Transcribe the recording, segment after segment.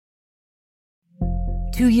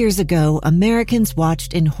2 years ago, Americans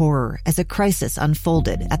watched in horror as a crisis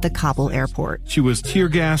unfolded at the Kabul airport. She was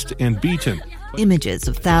tear-gassed and beaten. Images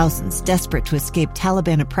of thousands desperate to escape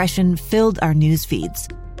Taliban oppression filled our news feeds.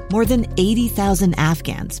 More than 80,000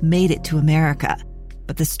 Afghans made it to America.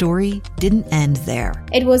 But the story didn't end there.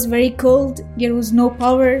 It was very cold. There was no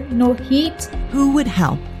power, no heat. Who would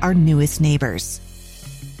help our newest neighbors?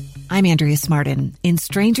 I'm Andrea Smartin. In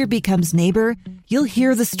Stranger Becomes Neighbor, you'll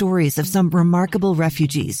hear the stories of some remarkable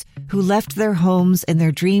refugees who left their homes and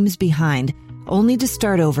their dreams behind, only to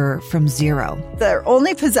start over from zero. Their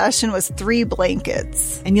only possession was 3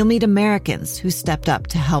 blankets. And you'll meet Americans who stepped up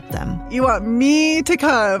to help them. You want me to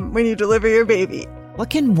come when you deliver your baby. What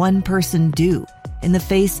can one person do in the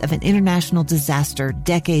face of an international disaster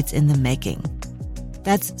decades in the making?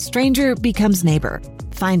 That's Stranger Becomes Neighbor.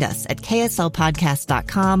 Find us at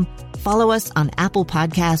kslpodcast.com. Follow us on Apple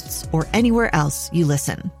Podcasts or anywhere else you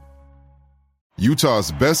listen.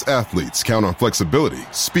 Utah's best athletes count on flexibility,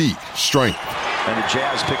 speed, strength. And the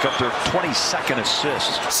Jazz pick up their 22nd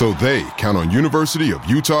assist. So they count on University of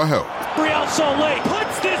Utah Health. Real Salt Lake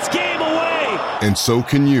puts this game away. And so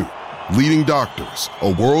can you. Leading doctors,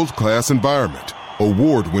 a world-class environment,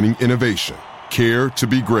 award-winning innovation, care to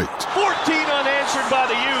be great. 14 unanswered by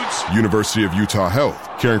the Utes. University of Utah Health,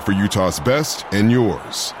 caring for Utah's best and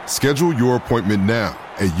yours. Schedule your appointment now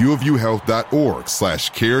at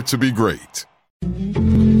uofuhealth.org/care to be great.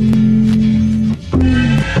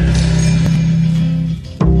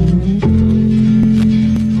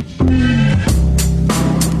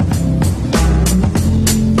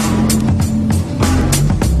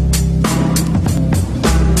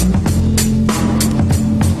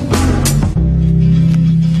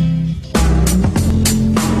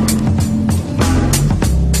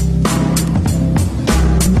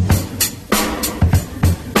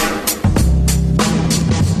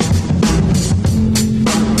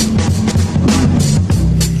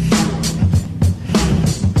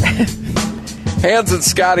 Hans and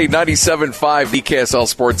Scotty, 97.5, the KSL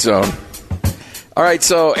Sports Zone. All right,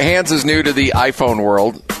 so Hans is new to the iPhone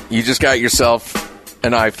world. You just got yourself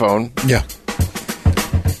an iPhone. Yeah.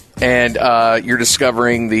 And you're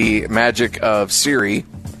discovering the magic of Siri.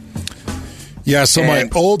 Yeah, so my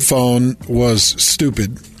old phone was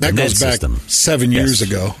stupid. That goes back 7 years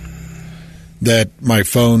ago. That my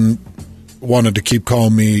phone wanted to keep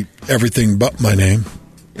calling me everything but my name.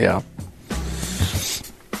 Yeah.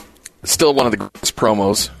 Still one of the greatest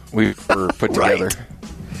promos we've ever put together.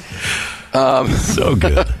 So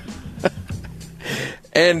good.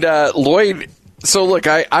 And Lloyd, so look,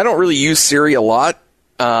 I don't really use Siri a lot,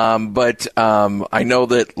 but I know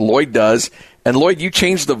that Lloyd does. And Lloyd, you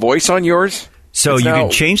changed the voice on yours? So you can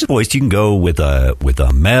change the voice. You can go with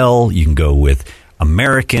a Mel. You can go with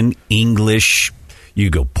American, English. You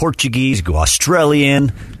go Portuguese, you go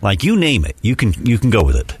Australian, like you name it. You can go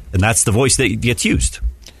with it. And that's the voice that gets used.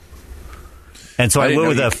 And so I went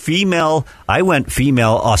with a female. I went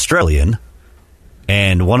female Australian,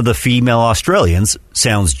 and one of the female Australians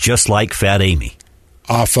sounds just like Fat Amy.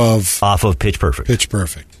 Off of Pitch Perfect. Pitch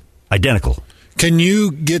Perfect. Identical. Can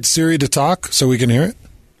you get Siri to talk so we can hear it?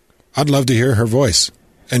 I'd love to hear her voice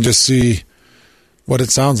and just see what it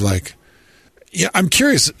sounds like. Yeah, I'm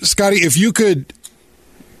curious, Scotty, if you could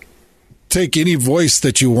take any voice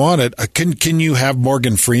that you wanted. Can you have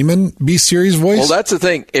Morgan Freeman be Siri's voice? Well, that's the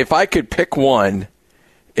thing. If I could pick one,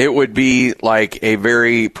 it would be like a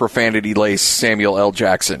very profanity-laced Samuel L.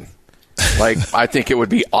 Jackson. Like, I think it would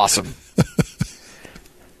be awesome.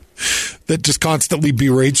 That just constantly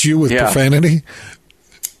berates you with profanity?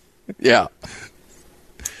 Yeah.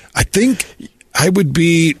 I think I would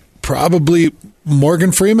be probably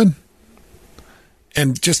Morgan Freeman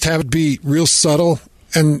and just have it be real subtle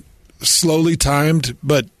and slowly timed,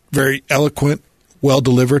 but very eloquent, well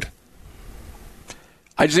delivered.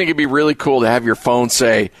 I just think it'd be really cool to have your phone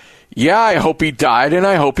say, yeah, I hope he died and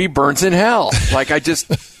I hope he burns in hell. Like,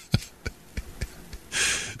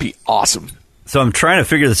 be awesome. So I'm trying to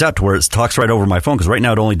figure this out to where it talks right over my phone, because right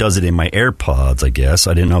now it only does it in my AirPods, I guess.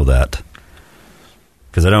 I didn't know that.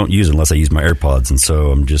 Because I don't use it unless I use my AirPods, and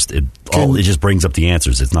so it just brings up the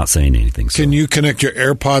answers. It's not saying anything. So. Can you connect your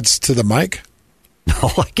AirPods to the mic?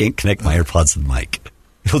 No, I can't connect my AirPods to the mic.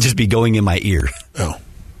 It'll just be going in my ear. Oh.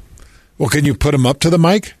 Well, can you put them up to the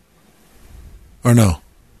mic? Or no?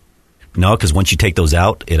 No, because once you take those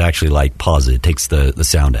out, it actually pauses it. It takes the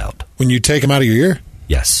sound out. When you take them out of your ear?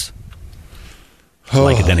 Yes.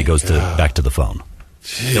 Oh, then it goes back to the phone.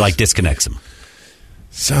 Jeez. It disconnects them.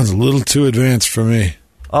 Sounds a little too advanced for me.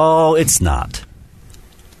 Oh, it's not.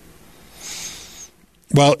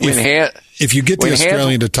 Well, if you get the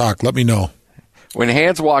Australian to talk, let me know. when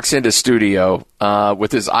Hans walks into studio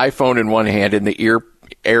with his iPhone in one hand and the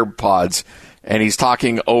AirPods, and he's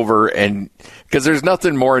talking over, and because there's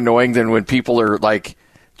nothing more annoying than when people are like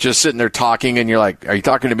just sitting there talking, and you're like, "Are you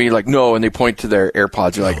talking to me?" Like, no, and they point to their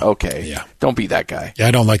AirPods. You're like, "Okay, don't be that guy." Yeah,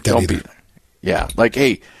 I don't like that either. Like,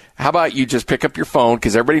 hey, how about you just pick up your phone,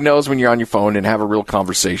 because everybody knows when you're on your phone, and have a real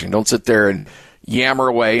conversation. Don't sit there and yammer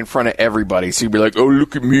away in front of everybody. So you'd be like, "Oh,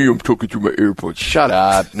 look at me, I'm talking through my AirPods." Shut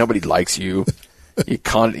up. Nobody likes you. You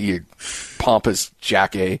pompous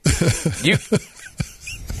jackass.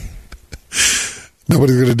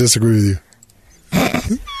 Nobody's going to disagree with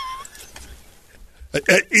you.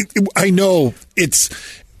 I know it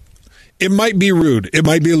might be rude. It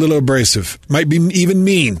might be a little abrasive. Might be even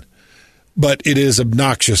mean. But it is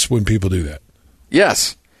obnoxious when people do that.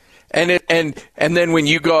 Yes. And then when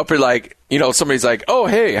you go up and like, somebody's like, "Oh,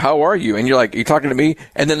 hey, how are you?" And you're like, "Are you talking to me?"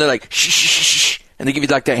 And then they're like, "Shh, shh, shh, shh." And they give you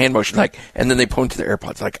like that hand motion, like, and then they point to their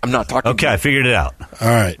AirPods, like, "I'm not talking to you." Okay, I figured it out. All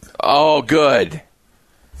right. Oh, good.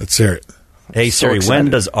 Let's hear it. Hey, Siri, when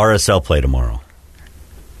does RSL play tomorrow?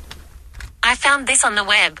 I found this on the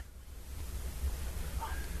web.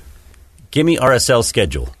 Give me RSL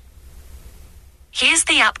schedule. Here's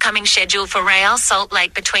the upcoming schedule for Real Salt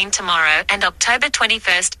Lake between tomorrow and October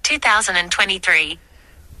 21st, 2023.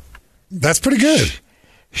 That's pretty good.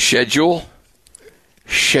 Schedule.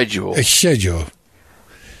 A schedule.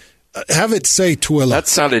 Have it say Tooele. That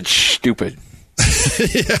sounded stupid.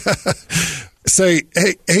 Yeah. Say,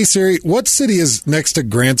 hey Siri, what city is next to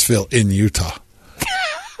Grantsville in Utah?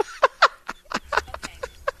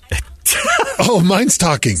 Oh, mine's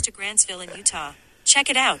talking. Next to Grantsville in Utah. Check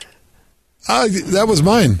it out. That was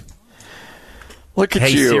mine. Look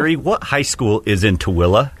at you. Hey Siri, what high school is in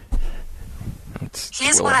Tooele?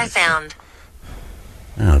 Here's what I found.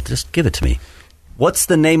 Oh, just give it to me. What's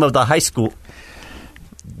the name of the high school?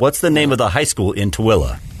 What's the name of the high school in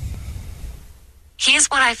Tooele? Here's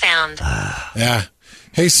what I found. Yeah.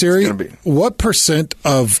 Hey Siri, what percent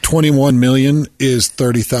of 21 million is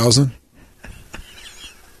 30,000?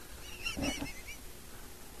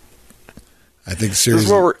 I think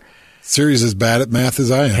Siri's as bad at math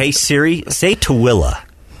as I am. Hey Siri, say Tooele.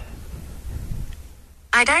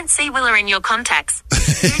 I don't see Willa in your contacts.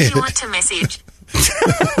 Who do you want to message?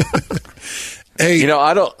 Hey,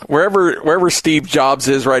 I don't. Wherever Steve Jobs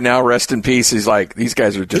is right now, rest in peace. He's like, these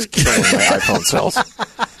guys are just killing my iPhone sales.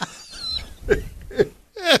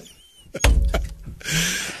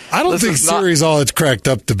 I don't think Siri's all it's cracked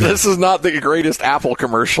up to be. This is not the greatest Apple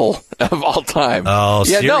commercial of all time. Oh,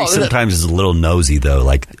 yeah, Siri sometimes is a little nosy though.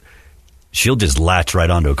 Like, she'll just latch right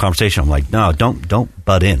onto a conversation. I'm like, no, don't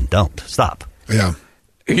butt in. Don't stop. Yeah.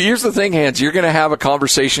 Here's the thing, Hans. You're going to have a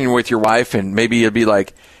conversation with your wife, and maybe it'll be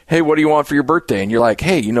like, "Hey, what do you want for your birthday?" And you're like,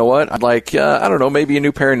 "Hey, you know what? I'd like, I don't know, maybe a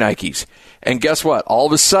new pair of Nikes." And guess what? All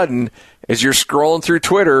of a sudden, as you're scrolling through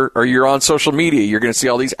Twitter or you're on social media, you're going to see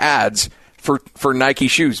all these ads for Nike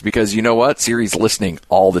shoes, because you know what? Siri's listening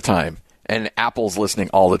all the time, and Apple's listening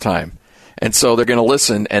all the time. And so they're going to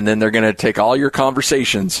listen, and then they're going to take all your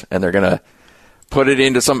conversations, and they're going to put it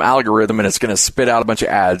into some algorithm, and it's going to spit out a bunch of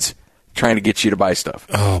ads trying to get you to buy stuff.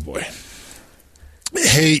 Oh, boy.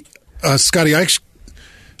 Hey, Scotty,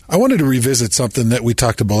 I wanted to revisit something that we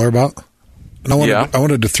talked to Buller about. And I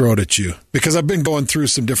wanted to throw it at you, because I've been going through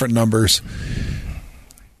some different numbers.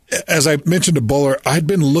 As I mentioned to Buller, I'd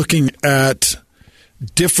been looking at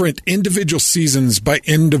different individual seasons by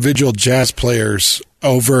individual Jazz players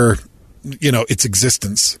over, its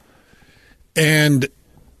existence. And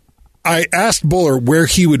I asked Buller where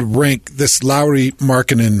he would rank this Lauri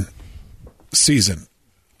Markkanen season.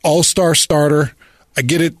 All-star starter. I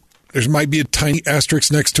get it. There might be a tiny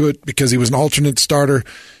asterisk next to it because he was an alternate starter.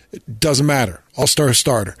 It doesn't matter. All-star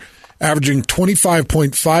starter. Averaging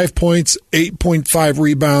 25.5 points, 8.5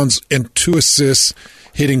 rebounds, and 2 assists,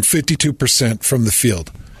 hitting 52% from the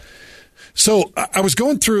field. So I was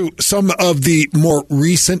going through some of the more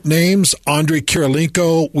recent names. Andrei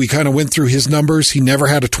Kirilenko, we kind of went through his numbers. He never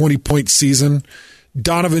had a 20-point season.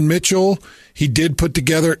 Donovan Mitchell, he did put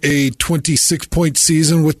together a 26-point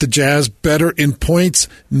season with the Jazz, better in points.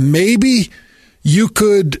 Maybe you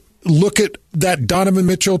could look at that Donovan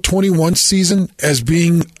Mitchell 21 season as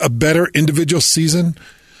being a better individual season.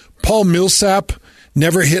 Paul Millsap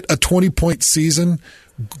never hit a 20-point season.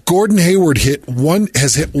 Gordon Hayward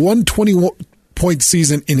has hit one 21-point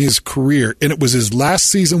season in his career, and it was his last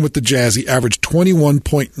season with the Jazz. He averaged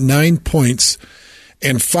 21.9 points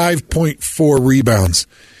and 5.4 rebounds.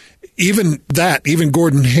 Even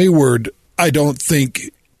Gordon Hayward, I don't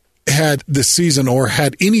think had the season or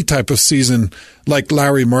had any type of season like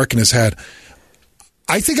Lauri Markkanen has had.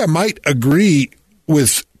 I think I might agree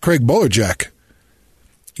with Craig Bolerjack.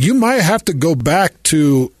 you might have to go back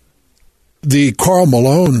to the Karl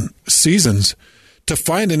Malone seasons to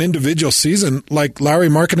find an individual season like Lauri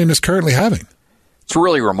Markkanen is currently having. It's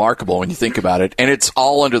really remarkable when you think about it. And it's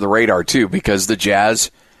all under the radar, too, because the Jazz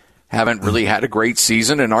haven't really had a great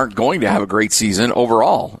season and aren't going to have a great season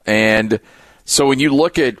overall. And so when you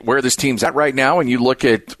look at where this team's at right now and you look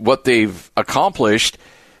at what they've accomplished,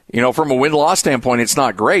 from a win-loss standpoint, it's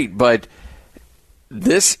not great, but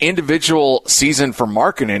this individual season for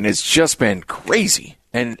Markkanen has just been crazy.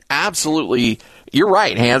 And absolutely, you're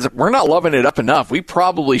right, Hans. We're not loving it up enough. We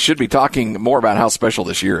probably should be talking more about how special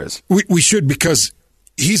this year is. We should, because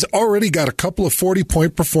he's already got a couple of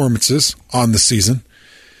 40-point performances on the season.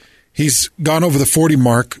 He's gone over the 40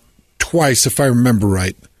 mark twice, if I remember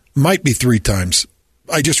right. Might be 3 times.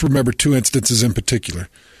 I just remember 2 instances in particular.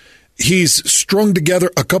 He's strung together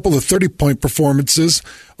a couple of 30-point performances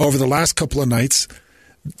over the last couple of nights,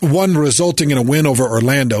 one resulting in a win over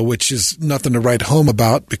Orlando, which is nothing to write home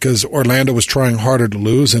about because Orlando was trying harder to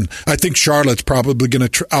lose, and I think Charlotte's probably going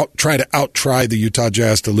to try to out-try the Utah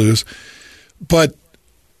Jazz to lose. But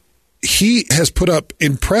he has put up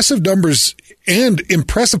impressive numbers and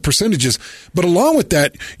impressive percentages, but along with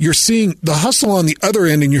that, you're seeing the hustle on the other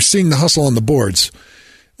end and you're seeing the hustle on the boards.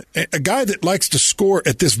 A guy that likes to score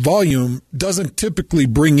at this volume doesn't typically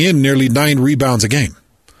bring in nearly 9 rebounds a game.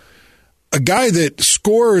 A guy that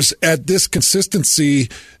scores at this consistency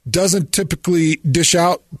doesn't typically dish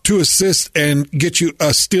out 2 assists and get you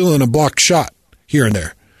a steal and a block shot here and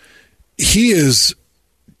there. He is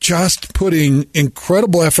just putting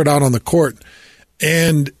incredible effort out on the court,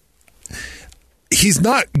 and he's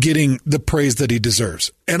not getting the praise that he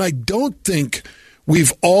deserves. And I don't think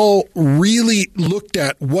we've all really looked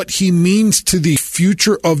at what he means to the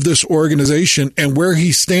future of this organization and where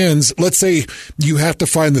he stands. Let's say you have to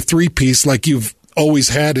find the 3-piece like you've always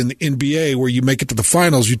had in the NBA, where you make it to the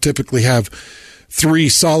finals. You typically have 3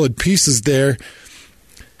 solid pieces there.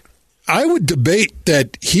 I would debate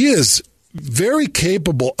that he is very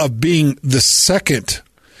capable of being the second,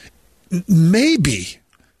 maybe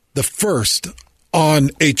the first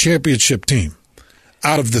on a championship team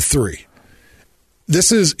out of the 3.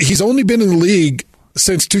 He's only been in the league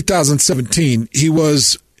since 2017. He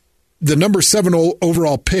was the number 7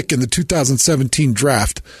 overall pick in the 2017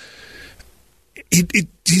 draft.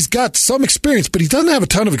 He's got some experience, but he doesn't have a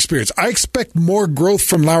ton of experience. I expect more growth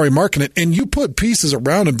from Lauri Markkanen, and you put pieces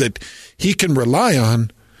around him that he can rely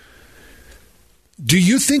on. Do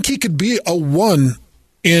you think he could be a 1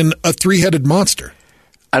 in a 3-headed monster?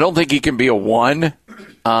 I don't think he can be a 1,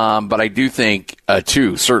 but I do think a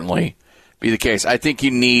 2 certainly be the case. I think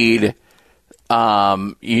you need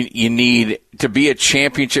you need to be a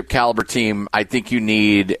championship caliber team. I think you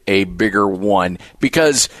need a bigger 1,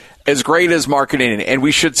 because as great as Markkanen, and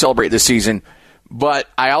we should celebrate this season, but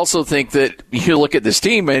I also think that you look at this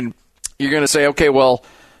team and you're going to say, okay, well,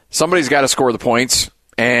 somebody's got to score the points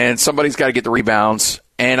and somebody's got to get the rebounds.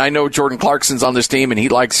 And I know Jordan Clarkson's on this team and he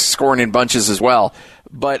likes scoring in bunches as well.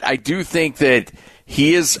 But I do think that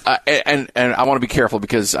he is, and I want to be careful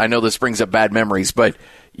because I know this brings up bad memories, but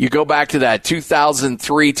you go back to that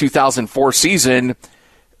 2003-2004 season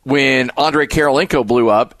when Andre Karolinko blew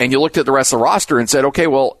up, and you looked at the rest of the roster and said, okay,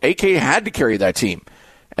 well, AK had to carry that team.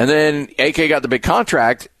 And then AK got the big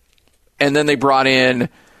contract, and then they brought in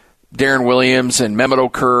Darren Williams and Mehmet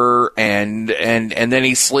Okur, and then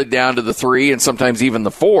he slid down to the 3 and sometimes even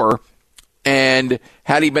the 4. And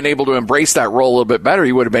had he been able to embrace that role a little bit better,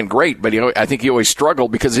 he would have been great. But I think he always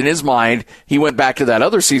struggled because in his mind, he went back to that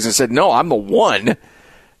other season and said, no, I'm the 1.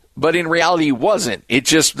 But in reality, he wasn't. It's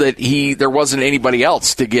just that there wasn't anybody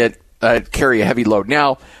else to get carry a heavy load.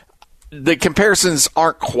 Now, the comparisons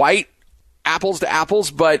aren't quite apples to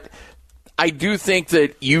apples, but I do think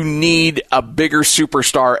that you need a bigger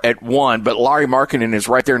superstar at 1, but Lauri Markkanen is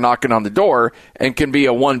right there knocking on the door and can be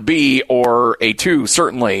a 1B or a 2,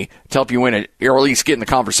 certainly, to help you win it, or at least get in the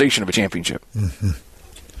conversation of a championship. Mm-hmm.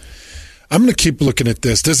 I'm going to keep looking at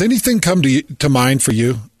this. Does anything come to mind for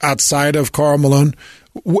you outside of Karl Malone?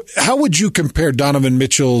 How would you compare Donovan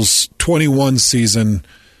Mitchell's 21 season,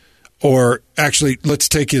 or actually, let's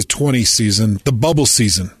take his 20 season, the bubble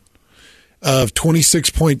season, of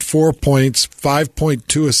 26.4 points,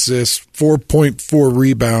 5.2 assists, 4.4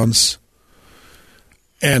 rebounds,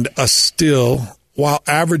 and a steal, while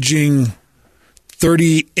averaging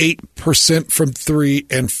 38% from 3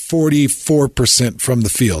 and 44% from the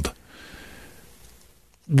field?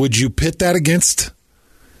 Would you pit that against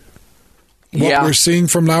what we're seeing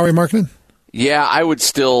from Lauri Markkanen? Yeah, I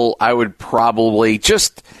would probably,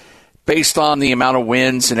 just based on the amount of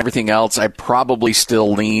wins and everything else, I probably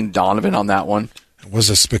still lean Donovan on that one. It was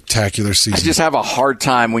a spectacular season. I just have a hard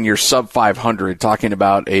time when you're sub 500 talking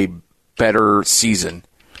about a better season.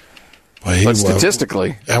 Well, but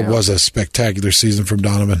statistically. That was a spectacular season from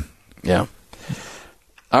Donovan. Yeah.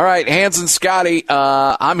 All right, Hans and Scotty,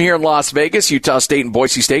 I'm here in Las Vegas. Utah State and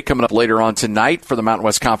Boise State coming up later on tonight for the Mountain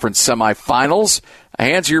West Conference semifinals.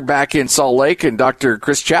 Hans, you're back in Salt Lake, and Dr.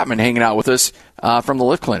 Chris Chapman hanging out with us from the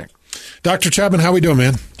Lift Clinic. Dr. Chapman, how we doing,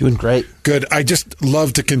 man? Doing great. Good. I just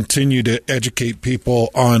love to continue to educate people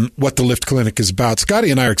on what the Lift Clinic is about.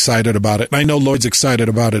 Scotty and I are excited about it, and I know Lloyd's excited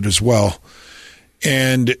about it as well.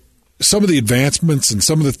 And some of the advancements and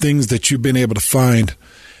some of the things that you've been able to find,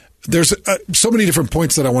 there's so many different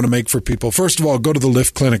points that I want to make for people. First of all, go to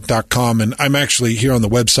theliftclinic.com, and I'm actually here on the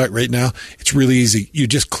website right now. It's really easy. You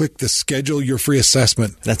just click the schedule your free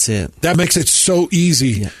assessment. That's it. That makes it so easy.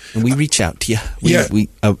 Yeah. And we reach out to you.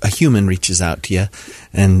 A human reaches out to you,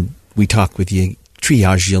 and we talk with you,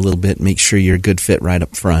 triage you a little bit, make sure you're a good fit right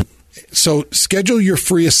up front. So schedule your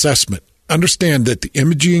free assessment. Understand that the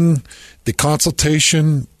imaging, the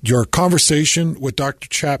consultation, your conversation with Dr.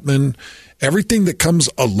 Chapman, everything that comes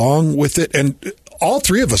along with it, and all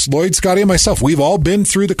three of us, Lloyd, Scotty, and myself, we've all been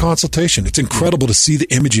through the consultation. It's incredible to see the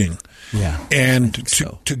imaging. Yeah. And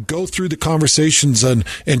to go through the conversations and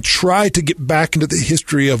try to get back into the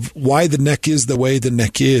history of why the neck is the way the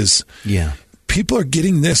neck is. Yeah. People are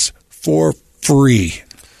getting this for free.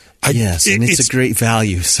 Yes, and it's a great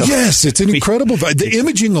value. So yes, it's an incredible value. The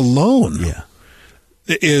imaging alone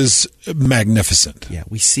is magnificent. Yeah,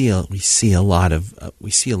 we see a lot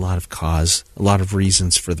of cause, a lot of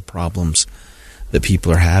reasons for the problems that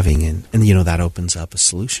people are having, and that opens up a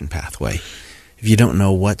solution pathway. If you don't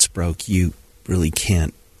know what's broke, you really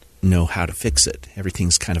can't know how to fix it.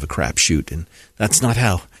 Everything's kind of a crapshoot, and that's not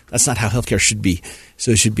how healthcare should be.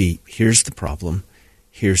 So it should be, here's the problem,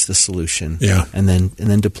 here's the solution, and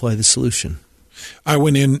then deploy the solution. I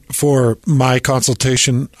went in for my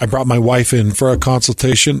consultation. I brought my wife in for a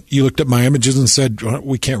consultation. You looked at my images and said, well,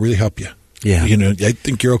 we can't really help you. Yeah. I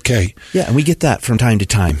think you're okay. Yeah, and we get that from time to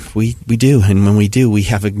time. We do, and when we do, we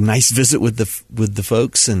have a nice visit with the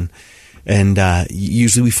folks, and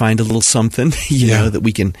usually we find a little something, that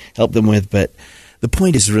we can help them with. But the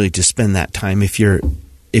point is really to spend that time if you're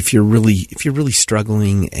really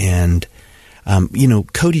struggling, and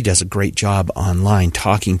Cody does a great job online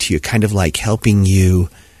talking to you, kind of like helping you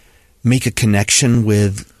make a connection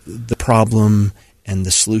with the problem and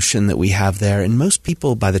the solution that we have there. And most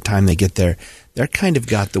people, by the time they get there, they're kind of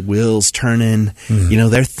got the wheels turning. Mm-hmm.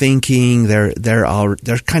 They're thinking, they're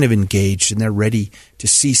kind of engaged, and they're ready to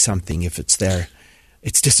see something if it's there.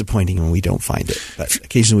 It's disappointing when we don't find it, but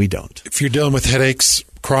occasionally we don't. If you're dealing with headaches,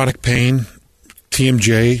 chronic pain,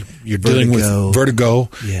 TMJ, you're dealing with vertigo.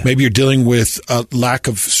 Yeah. Maybe you're dealing with a lack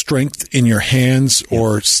of strength in your hands,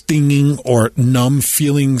 or stinging or numb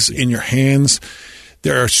feelings in your hands.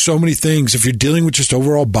 There are so many things. If you're dealing with just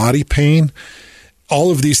overall body pain, all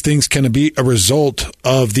of these things can be a result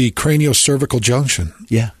of the craniocervical junction.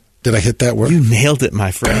 Yeah. Did I hit that word? You nailed it, my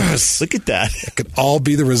friend. Yes. Look at that. It could all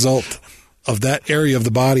be the result of that area of the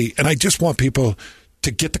body. And I just want people to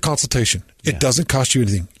get the consultation. It doesn't cost you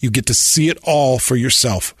anything. You get to see it all for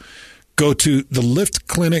yourself. Go to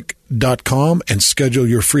theliftclinic.com and schedule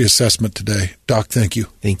your free assessment today. Doc, thank you.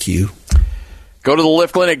 Thank you. Go to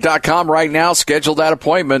theliftclinic.com right now. Schedule that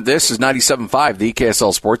appointment. This is 97.5, the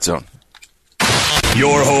KSL Sports Zone.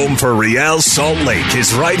 Your home for Real Salt Lake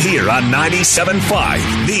is right here on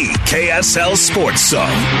 97.5, the KSL Sports Zone.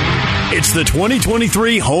 It's the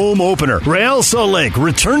 2023 home opener. Real Salt Lake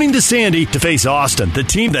returning to Sandy to face Austin, the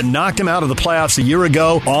team that knocked him out of the playoffs a year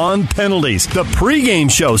ago on penalties. The pregame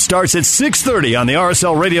show starts at 6:30 on the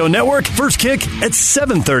RSL Radio Network. First kick at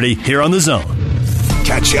 7:30 here on The Zone.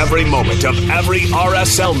 Catch every moment of every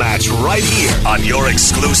RSL match right here on your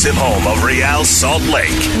exclusive home of Real Salt Lake.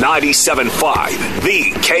 97.5,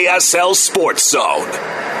 the KSL Sports Zone.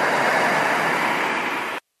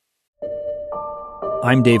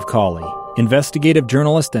 I'm Dave Cawley, investigative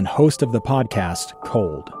journalist and host of the podcast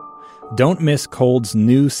Cold. Don't miss Cold's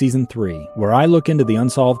new Season 3, where I look into the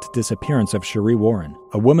unsolved disappearance of Cherie Warren,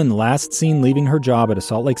 a woman last seen leaving her job at a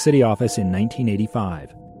Salt Lake City office in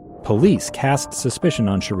 1985. Police cast suspicion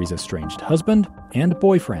on Cherie's estranged husband and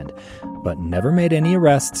boyfriend, but never made any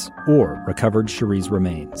arrests or recovered Cherie's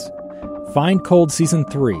remains. Find Cold Season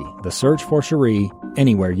 3, The Search for Cherie,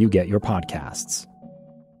 anywhere you get your podcasts.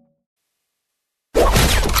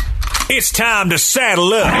 It's time to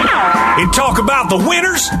saddle up and talk about the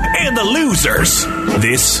winners and the losers.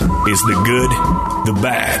 This is the good, the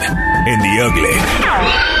bad, and the ugly.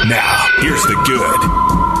 Now, here's the good.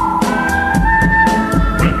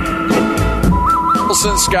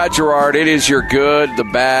 Wilson, Scott Gerard. It is your good, the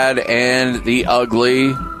bad, and the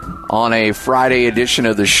ugly on a Friday edition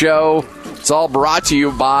of the show. It's all brought to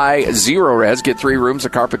you by Zero Res. Get 3 rooms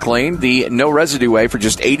of carpet clean the no residue way for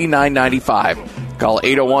just $89.95. Call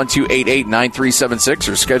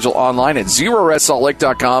 801-288-9376 or schedule online at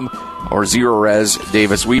ZeroResSaltLake.com or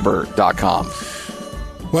ZeroResDavisWeber.com.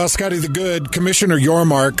 Well, Scotty the Good, Commissioner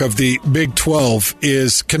Yormark of the Big 12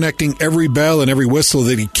 is connecting every bell and every whistle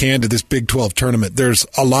that he can to this Big 12 tournament. There's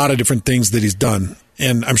a lot of different things that he's done,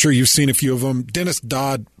 and I'm sure you've seen a few of them. Dennis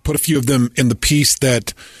Dodd put a few of them in the piece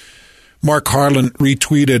that Mark Harlan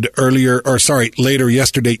retweeted later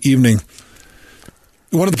yesterday evening.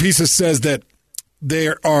 One of the pieces says that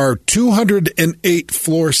there are 208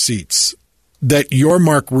 floor seats that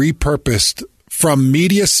Yormark repurposed from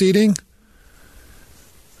media seating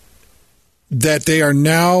that they are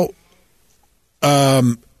now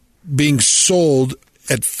being sold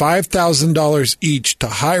at $5,000 each to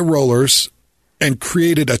high rollers and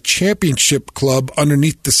created a championship club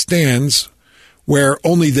underneath the stands where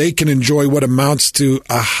only they can enjoy what amounts to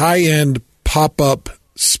a high-end pop-up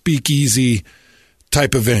speakeasy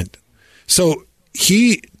type event. So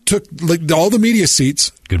he took all the media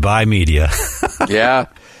seats. Goodbye, media. Yeah.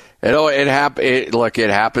 It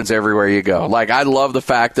happens everywhere you go. Like, I love the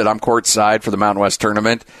fact that I'm courtside for the Mountain West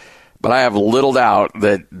tournament, but I have little doubt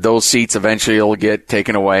that those seats eventually will get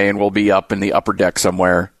taken away and we'll be up in the upper deck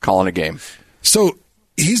somewhere calling a game. So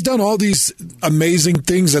he's done all these amazing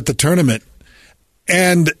things at the tournament,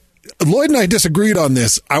 and Lloyd and I disagreed on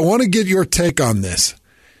this. I want to get your take on this.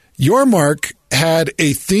 Yormark had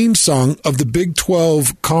a theme song of the Big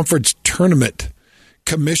 12 Conference tournament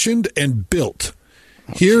commissioned and built.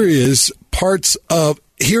 Here is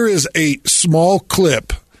a small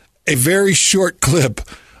clip, a very short clip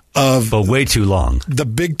of... But way too long. ...the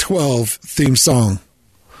Big 12 theme song.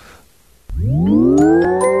 Hey,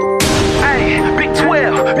 Big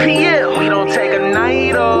 12, PL, we don't take a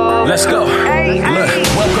night off. Let's go. Hey, look,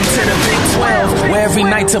 welcome to the Big 12, where every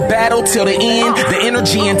night's a battle till the end. The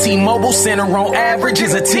energy in T-Mobile Center on average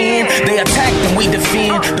is a 10. They attack and we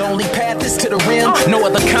defend. The only path is to the rim. No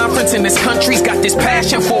other conference in this country's got this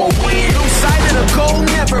passion for a win. Lose sight of the goal,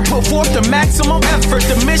 never put forth the maximum effort.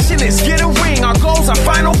 The mission is get a ring. Our goals are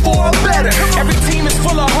Final Four or better. Every team is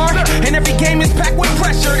full of heart, and every game is packed with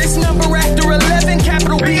pressure. This number after 11,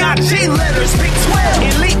 capital B-I-G letters. Big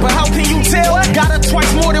 12, elite, but how can you tell? Got it twice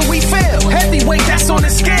more than we fail. Heavyweight, that's on the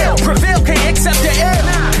scale. Prevail, can't accept the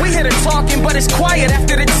L. We hear the talking, but it's quiet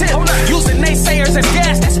after the tip. Using naysayers as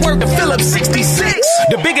gas, that's word to Phillips 66.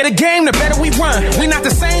 The bigger the game, the better we run. We not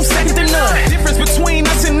the same, second to none. Difference between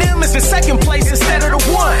us and them is the second place instead of the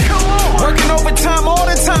one. Working overtime all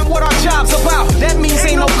the time, what our job's about. That means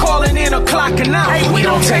ain't no calling in or clocking out. We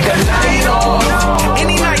don't take a night off.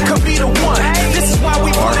 Any night could be the one. This is why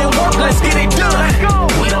we put in work, let's get it done.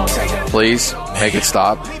 We don't take a... Please, make it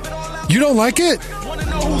stop. You don't like it?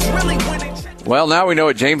 Well, now we know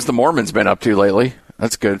what James the Mormon's been up to lately.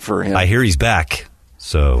 That's good for him. I hear he's back.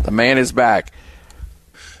 So the man is back.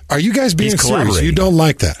 Are you guys being serious? You don't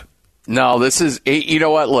like that? No, this is... You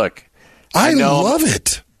know what? Look. I love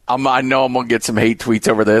it. I know I'm going to get some hate tweets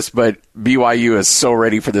over this, but BYU is so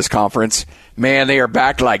ready for this conference. Man, they are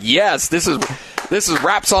back like, yes, this is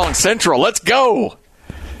Rap Song Central. Let's go.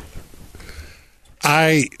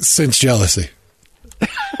 I sense jealousy.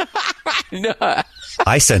 No.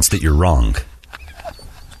 I sense that you're wrong.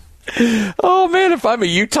 Oh, man, if I'm a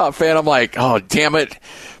Utah fan, I'm like, oh, damn it.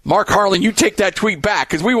 Mark Harlan, you take that tweet back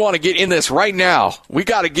because we want to get in this right now. We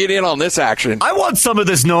got to get in on this action. I want some of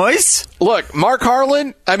this noise. Look, Mark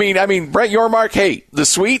Harlan, I mean, Brett Yormark, hey, the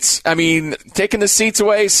suites, taking the seats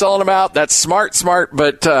away, selling them out, that's smart,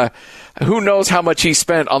 but who knows how much he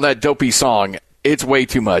spent on that dopey song. It's way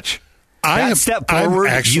too much. The step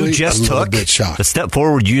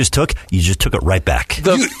forward you just took it right back.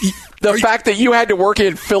 The fact that you had to work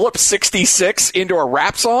in Phillips 66 into a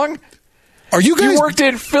rap song? You worked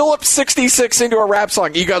in Phillips 66 into a rap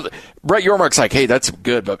song. You got Brett Yormark's like, hey, that's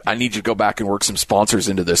good, but I need you to go back and work some sponsors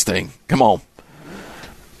into this thing. Come on.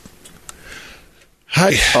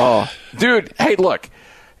 Hi. Oh, dude. Hey, look.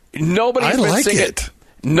 Nobody's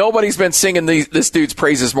been singing this dude's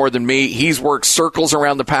praises more than me. He's worked circles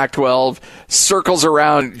around the Pac-12, circles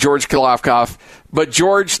around George Kilovkov. But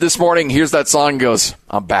George, this morning, hears that song and goes,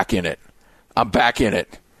 I'm back in it.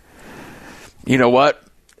 You know what?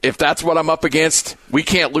 If that's what I'm up against, we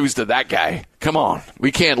can't lose to that guy. Come on.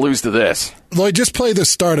 We can't lose to this. Lloyd, just play the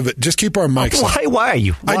start of it. Just keep our mics on. Why are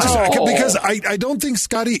you? Because I don't think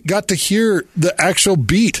Scotty got to hear the actual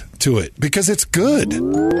beat to it because it's good.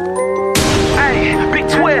 Hey, Big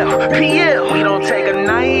 12, PL. We don't take a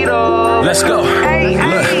night off. Let's go. Look,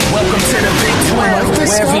 welcome to the Big 12,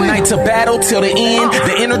 where every night's a battle till the end.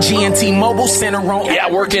 The energy in T-Mobile Center on.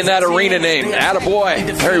 Yeah, work in that arena name.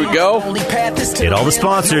 Attaboy. There we go. Get all the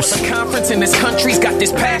sponsors. Conference in this country's got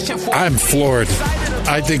this passion for. I'm floored.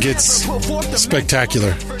 I think it's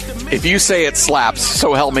spectacular. If you say it slaps,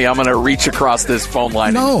 so help me, I'm going to reach across this phone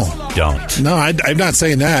line. No. Don't. No, I'm not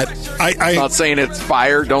saying that. I'm not saying it's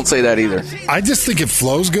fire. Don't say that either. I just think it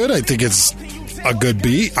flows good. I think it's a good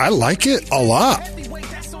beat. I like it a lot.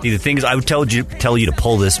 See, the thing is, I would tell you to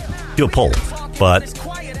pull this, do a poll, but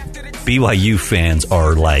BYU fans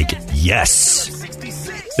are like, yes.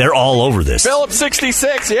 They're all over this. Phillips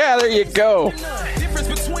 66. Yeah, there you go.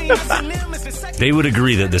 They would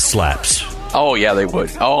agree that this slaps. Oh, yeah, they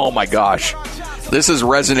would. Oh, my gosh. This is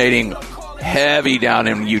resonating heavy down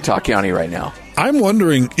in Utah County right now. I'm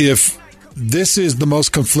wondering if this is the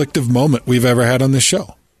most conflictive moment we've ever had on this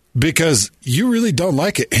show. Because you really don't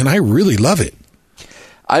like it, and I really love it.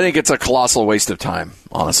 I think it's a colossal waste of time,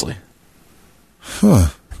 honestly. Huh.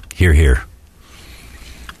 Hear, hear.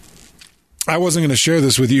 I wasn't going to share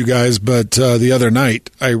this with you guys, but the other night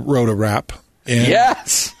I wrote a rap and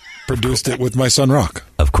yes, produced it with my son Rock.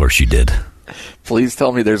 Of course you did. Please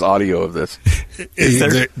tell me there's audio of this.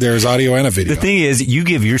 There's audio and a video. The thing is, you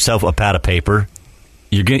give yourself a pad of paper,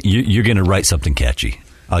 you're going to write something catchy.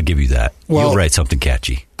 I'll give you that. Well, you'll write something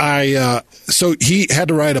catchy. So he had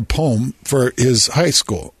to write a poem for his high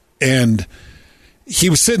school, and he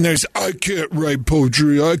was sitting there. He said, I can't write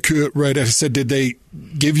poetry. I can't write. I said, did they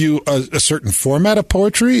give you a certain format of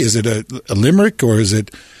poetry? Is it a limerick, or is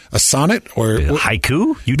it a sonnet, or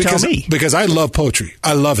haiku? Tell me. Because I love poetry.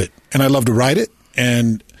 I love it, and I love to write it.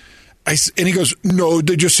 And he goes, no,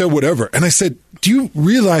 they just said whatever. And I said, do you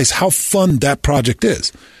realize how fun that project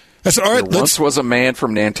is? I said, all right, there once was a man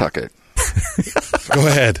from Nantucket. Go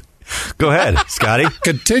ahead. Go ahead, Scotty.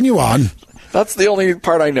 Continue on. That's the only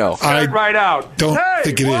part I know. I right out. Don't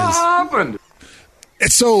think it is. What happened?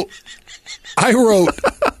 And so I wrote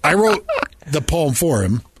the poem for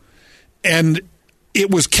him, and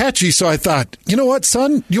it was catchy. So I thought, you know what,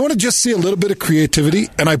 son? You want to just see a little bit of creativity?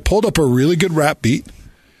 And I pulled up a really good rap beat,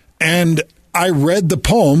 and I read the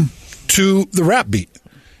poem to the rap beat.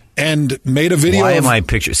 And made a video. Why am I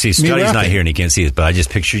picturing? See, Scotty's not here and he can't see this, but I just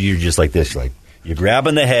picture you just like this, like you're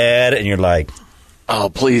grabbing the head and you're like,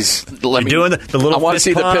 "Oh, please, let me." Doing the little. I want to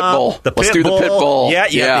see the pit bull. Let's do the pit bull.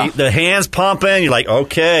 Yeah. The hands pumping. You're like,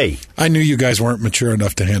 okay. I knew you guys weren't mature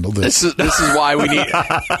enough to handle this. This is why we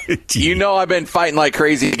need. You know, I've been fighting like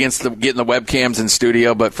crazy against getting the webcams in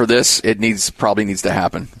studio, but for this, it probably needs to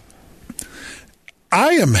happen.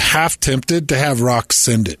 I am half tempted to have Rock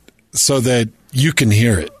send it so that you can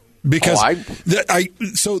hear it. Because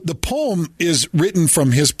so the poem is written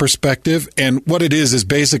from his perspective, and what it is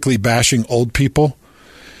basically bashing old people.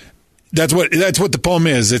 That's what the poem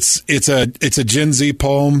is. It's a Gen Z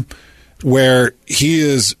poem where he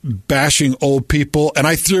is bashing old people, and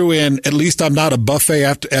I threw in at least I'm not a buffet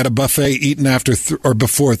at a buffet eating after or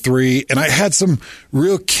before 3, and I had some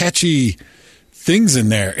real catchy things in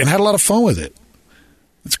there and had a lot of fun with it.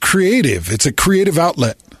 It's creative. It's a creative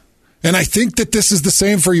outlet. And I think that this is the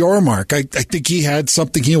same for Yormark. I think he had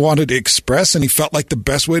something he wanted to express, and he felt like the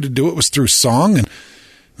best way to do it was through song. And,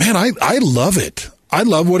 man, I love it. I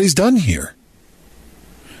love what he's done here.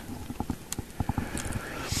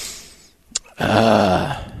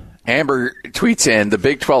 Amber tweets in, the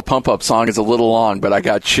Big 12 pump-up song is a little long, but I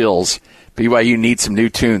got chills. BYU needs some new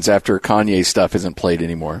tunes after Kanye stuff isn't played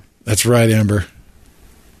anymore. That's right, Amber.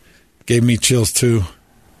 Gave me chills, too.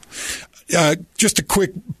 Just a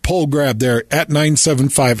quick poll grab there at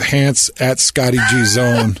 975 Hance at Scotty G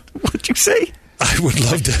Zone. What'd you say? I would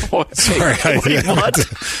love to. Sorry, what?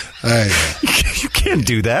 You can't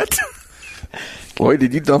do that. Boy,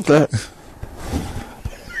 did you dump that?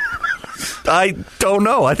 I don't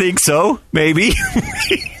know. I think so. Maybe.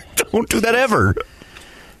 Don't do that ever.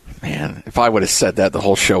 Man, if I would have said that, the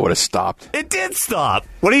whole show would have stopped. It did stop.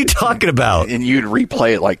 What are you talking about? And you'd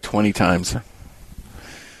replay it like 20 times.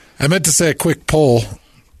 I meant to say a quick poll.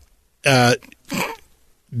 Do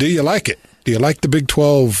you like it? Do you like the Big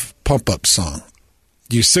 12 pump-up song?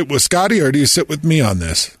 Do you sit with Scotty or do you sit with me on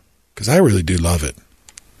this? Because I really do love it.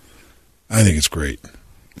 I think it's great.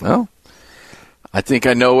 Well, I think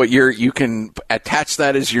I know what you can attach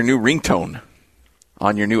that as your new ringtone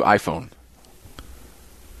on your new iPhone.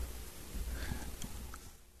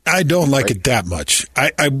 I don't like it that much.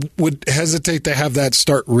 I would hesitate to have that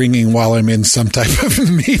start ringing while I'm in some type of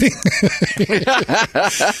meeting.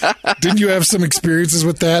 Didn't you have some experiences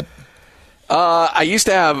with that? I used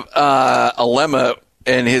to have a lemma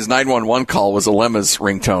and his 911 call was Alema's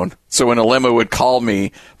ringtone. So when Alema would call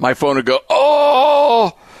me, my phone would go,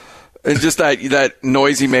 oh! And just that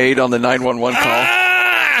noise he made on the 911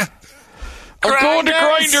 call. I'm going to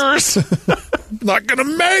Grinders. Not going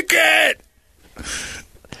to make it.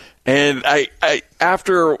 And I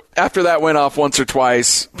after that went off once or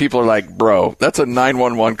twice, people are like, bro, that's a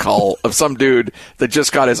 911 call of some dude that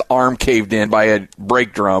just got his arm caved in by a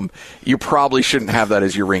brake drum. You probably shouldn't have that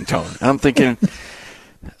as your ringtone. And I'm thinking,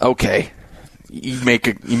 okay, you make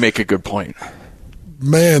a good point.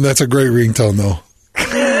 Man, that's a great ringtone, though.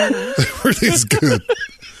 It really is good.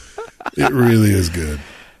 It really is good.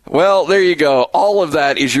 Well, there you go. All of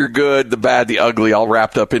that is your good, the bad, the ugly, all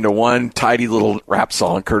wrapped up into one tidy little rap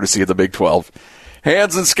song, courtesy of the Big 12.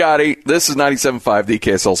 Hans and Scotty, this is 97.5, the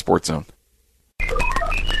KSL Sports Zone.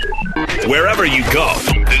 Wherever you go,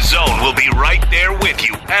 the Zone will be right there with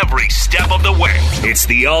you every step of the way. It's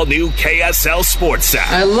the all-new KSL Sports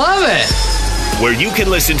app. I love it. Where you can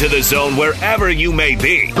listen to the Zone wherever you may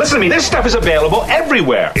be. Listen to me, this stuff is available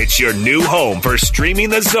everywhere. It's your new home for streaming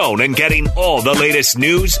the Zone and getting all the latest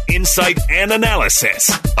news, insight, and analysis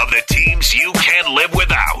of the teams you can't live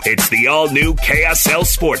without. It's the all-new KSL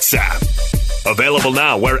Sports app. Available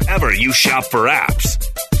now wherever you shop for apps.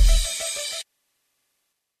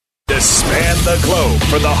 To span the globe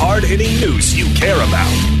for the hard-hitting news you care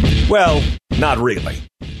about. Well, not really.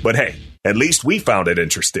 But hey, at least we found it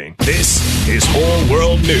interesting. This is Whole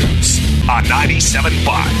World News on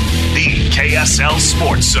 97.5, the KSL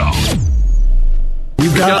Sports Zone.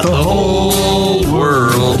 We've got the whole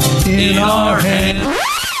world in our hands.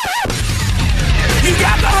 You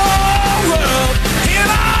got the whole world in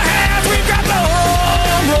our hands. We've got the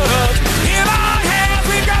whole world in our hands.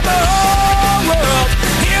 We've got the whole world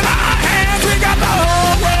in our hands. We got the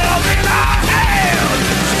whole world in our hands.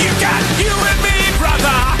 You got you and me,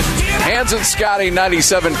 brother. Hans and Scotty,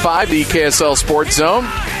 97.5, the KSL Sports Zone.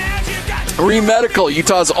 Remedical,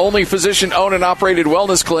 Utah's only physician-owned and operated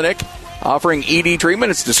wellness clinic, offering ED treatment.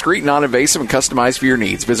 It's discreet, non-invasive, and customized for your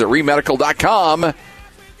needs. Visit remedical.com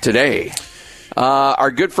today.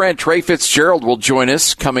 Our good friend Trey Fitzgerald will join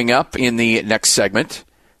us coming up in the next segment.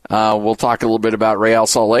 We'll talk a little bit about Real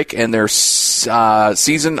Salt Lake and their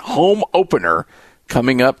season home opener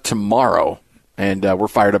coming up tomorrow. And we're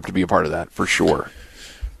fired up to be a part of that, for sure.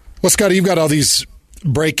 Well, Scotty, you've got all these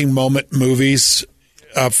breaking moment movies.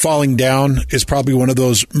 Falling Down is probably one of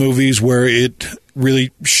those movies where it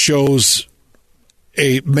really shows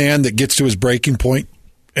a man that gets to his breaking point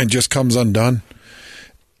and just comes undone.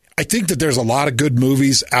 I think that there's a lot of good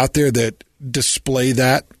movies out there that display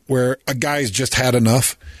that, where a guy's just had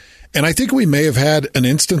enough. And I think we may have had an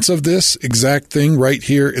instance of this exact thing right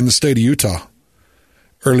here in the state of Utah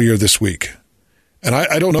earlier this week. And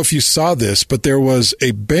I don't know if you saw this, but there was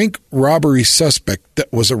a bank robbery suspect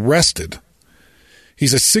that was arrested.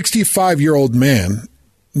 He's a 65-year-old man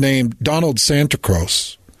named Donald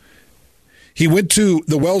Santacroce. He went to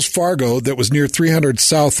the Wells Fargo that was near 300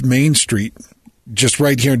 South Main Street, just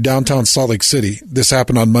right here in downtown Salt Lake City. This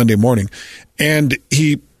happened on Monday morning. And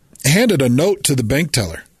he handed a note to the bank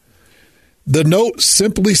teller. The note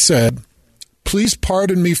simply said, "Please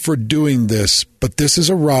pardon me for doing this, but this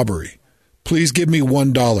is a robbery. Please give me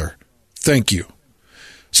 $1. Thank you."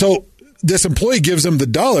 So this employee gives him the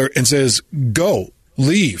 $1 and says, "Go,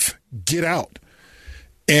 leave, get out."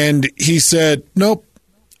 And he said, "Nope,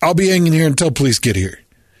 I'll be hanging here until police get here."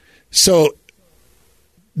 So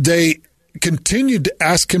they continued to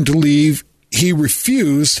ask him to leave. He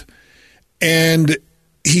refused, and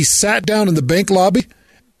he sat down in the bank lobby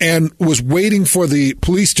and was waiting for the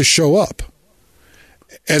police to show up.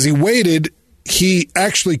 As he waited, he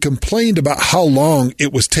actually complained about how long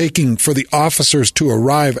it was taking for the officers to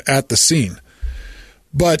arrive at the scene.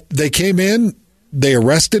 But they came in, they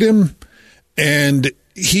arrested him, and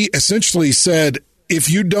he essentially said, "If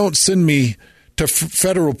you don't send me to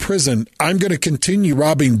federal prison, I'm going to continue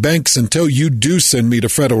robbing banks until you do send me to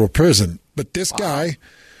federal prison." But this guy,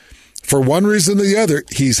 for one reason or the other,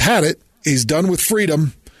 he's had it. He's done with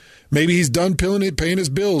freedom. Maybe he's done paying his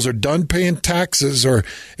bills or done paying taxes,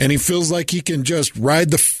 and he feels like he can just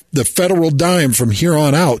ride the federal dime from here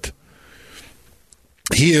on out.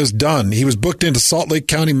 He is done. He was booked into Salt Lake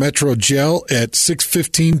County Metro Jail at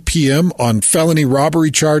 6:15 p.m. on felony robbery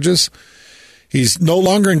charges. He's no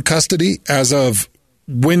longer in custody as of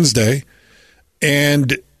Wednesday,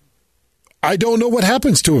 and I don't know what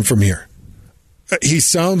happens to him from here. He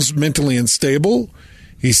sounds mentally unstable.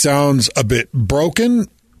 He sounds a bit broken,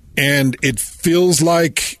 and it feels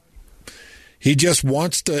like he just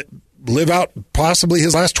wants to live out possibly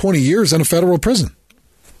his last 20 years in a federal prison.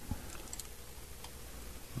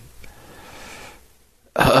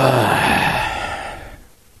 Wow.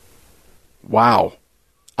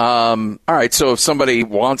 All right, so if somebody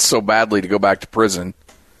wants so badly to go back to prison,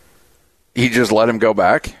 he just let him go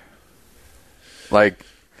back? Like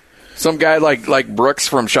some guy like Brooks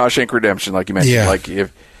from Shawshank Redemption, like you mentioned. Yeah.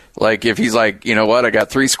 Like if he's like, you know what, I got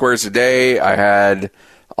 3 squares a day, I had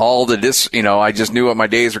all the I just knew what my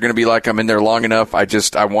days were going to be like. I'm in there long enough. I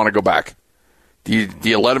want to go back. Do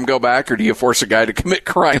you let him go back, or do you force a guy to commit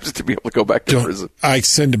crimes to be able to go back to prison? I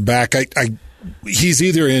send him back. He's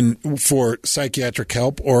either in for psychiatric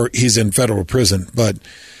help or he's in federal prison, but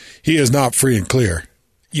he is not free and clear.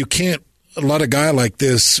 You can't let a guy like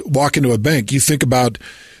this walk into a bank. You think about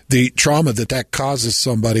the trauma that causes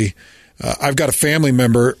somebody. I've got a family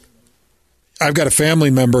member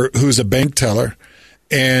who's a bank teller,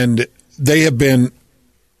 and they have been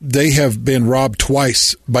robbed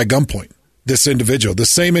twice by gunpoint. This individual, the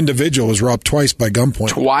same individual, was robbed twice by gunpoint.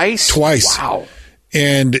 Twice. Wow.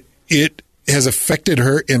 And it has affected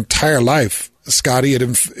her entire life, Scotty. It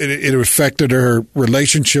affected her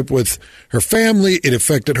relationship with her family. It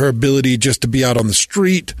affected her ability just to be out on the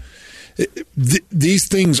street. These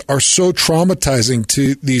things are so traumatizing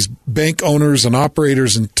to these bank owners and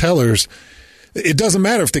operators and tellers. It doesn't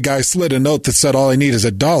matter if the guy slid a note that said all I need is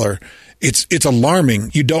 $1. It's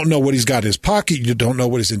alarming. You don't know what he's got in his pocket. You don't know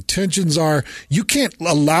what his intentions are. You can't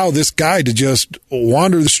allow this guy to just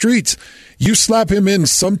wander the streets. You slap him in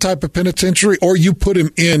some type of penitentiary, or you put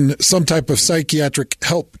him in some type of psychiatric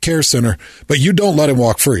help care center, but you don't let him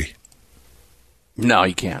walk free. No,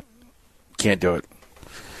 you can't. Can't do it.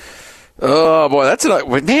 Oh, boy,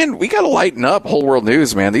 man, we got to lighten up. Whole World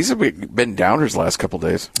News, man. These have been downers the last couple of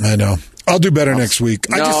days. I know. I'll do better next week.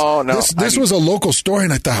 This was a local story,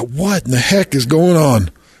 and I thought, what in the heck is going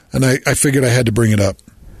on? And I figured I had to bring it up.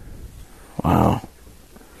 Wow.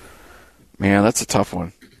 Man, that's a tough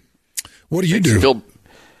one. What do you do?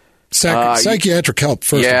 Psychiatric help,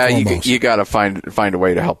 first and foremost. You got to find a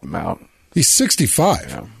way to help him out. He's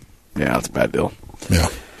 65. Yeah, that's a bad deal. Yeah.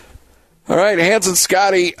 All right, Hans and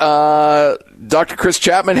Scotty, Dr. Chris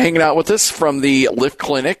Chapman hanging out with us from the Lift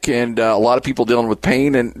Clinic, and a lot of people dealing with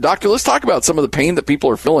pain. And, Doctor, let's talk about some of the pain that people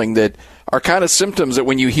are feeling that are kind of symptoms that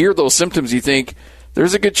when you hear those symptoms, you think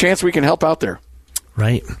there's a good chance we can help out there.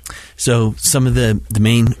 Right. So some of the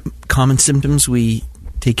main common symptoms we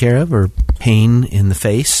take care of are pain in the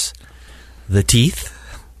face, the teeth,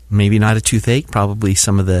 maybe not a toothache, probably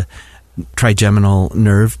some of the trigeminal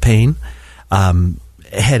nerve pain,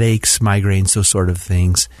 headaches, migraines, those sort of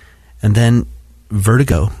things. And then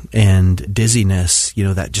vertigo and dizziness,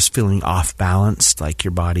 that just feeling off balance, like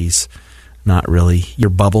your body's not really, your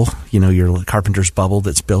bubble, your carpenter's bubble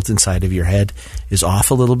that's built inside of your head is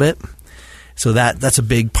off a little bit. So that's a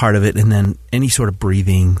big part of it. And then any sort of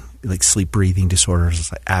breathing, like sleep breathing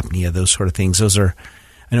disorders, like apnea, those sort of things. Those are,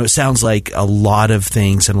 I know it sounds like a lot of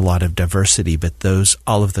things and a lot of diversity, but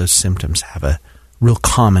all of those symptoms have a real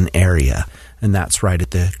common area. And that's right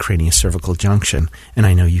at the craniocervical junction. And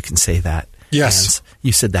I know you can say that. Yes.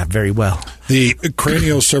 You said that very well. The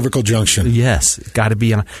craniocervical junction. Yes. Got to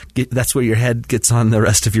be on. That's where your head gets on the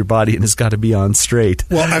rest of your body, and it's got to be on straight.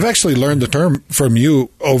 Well, I've actually learned the term from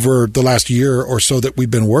you over the last year or so that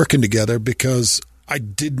we've been working together, because I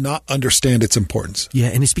did not understand its importance. Yeah,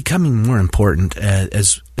 and it's becoming more important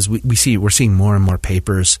as we see. We're seeing more and more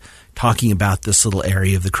papers talking about this little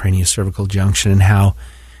area of the craniocervical junction and how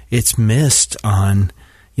it's missed on,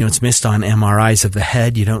 it's missed on MRIs of the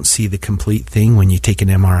head. You don't see the complete thing when you take an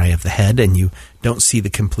MRI of the head, and you don't see the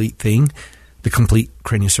complete thing, the complete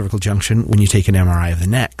craniocervical junction, when you take an MRI of the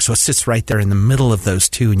neck. So it sits right there in the middle of those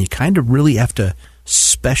two, and you kind of really have to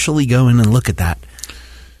specially go in and look at that.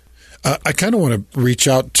 I kind of want to reach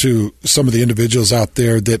out to some of the individuals out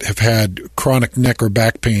there that have had chronic neck or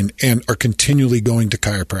back pain and are continually going to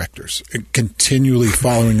chiropractors, and continually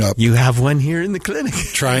following up. You have one here in the clinic,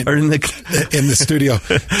 or in the studio,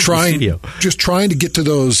 trying to get to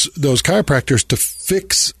those chiropractors to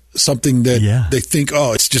fix something that they think,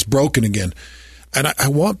 it's just broken again. And I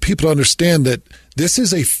want people to understand that this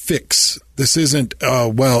is a fix. This isn't,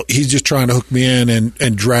 he's just trying to hook me in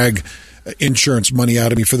and drag insurance money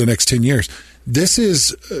out of me for the next 10 years. This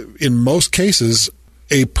is, in most cases,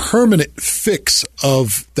 a permanent fix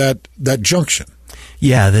of that junction.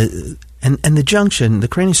 Yeah, and the junction, the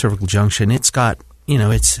craniocervical junction, it's got,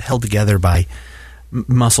 it's held together by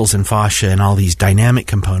muscles and fascia and all these dynamic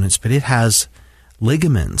components, but it has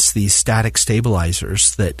ligaments, these static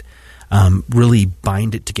stabilizers that really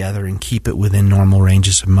bind it together and keep it within normal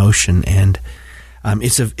ranges of motion. And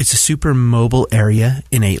it's a super mobile area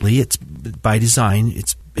innately. It's by design.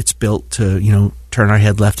 It's built to turn our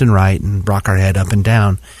head left and right and rock our head up and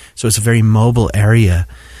down. So it's a very mobile area.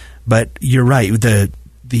 But you're right.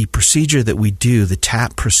 The procedure that we do, the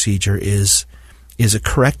TAP procedure, is a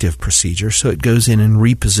corrective procedure. So it goes in and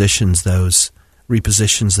repositions those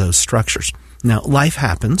structures. Now, life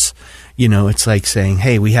happens. You know, it's like saying,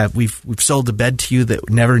 "Hey, we've sold a bed to you that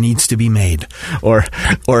never needs to be made," or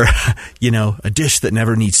you know, a dish that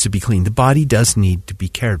never needs to be cleaned. The body does need to be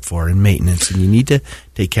cared for and maintenance, and you need to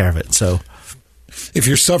take care of it. So, if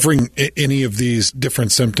you're suffering any of these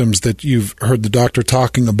different symptoms that you've heard the doctor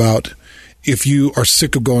talking about, if you are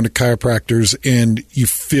sick of going to chiropractors and you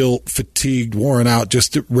feel fatigued, worn out,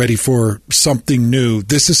 just ready for something new,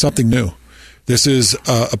 this is something new. This is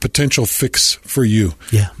a potential fix for you.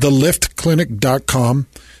 Yeah. TheLiftClinic.com.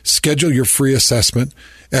 Schedule your free assessment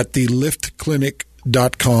at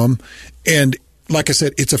TheLiftClinic.com. And like I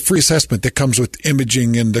said, it's a free assessment that comes with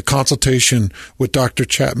imaging and the consultation with Dr.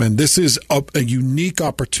 Chapman. This is a unique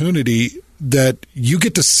opportunity that you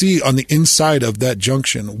get to see on the inside of that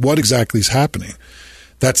junction what exactly is happening.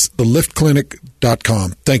 That's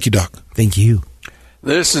TheLiftClinic.com. Thank you, Doc. Thank you.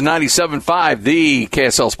 This is 97.5, the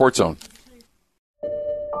KSL Sports Zone.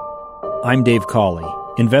 I'm Dave Cawley,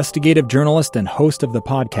 investigative journalist and host of the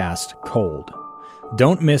podcast Cold.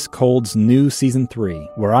 Don't miss Cold's new Season 3,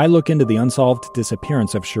 where I look into the unsolved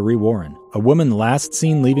disappearance of Sheree Warren, a woman last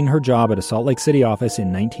seen leaving her job at a Salt Lake City office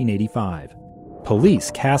in 1985.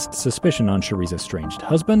 Police cast suspicion on Sheree's estranged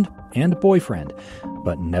husband and boyfriend,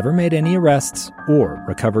 but never made any arrests or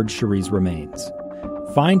recovered Sheree's remains.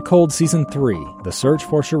 Find Cold Season 3, The Search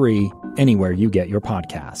for Sheree, anywhere you get your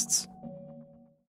podcasts.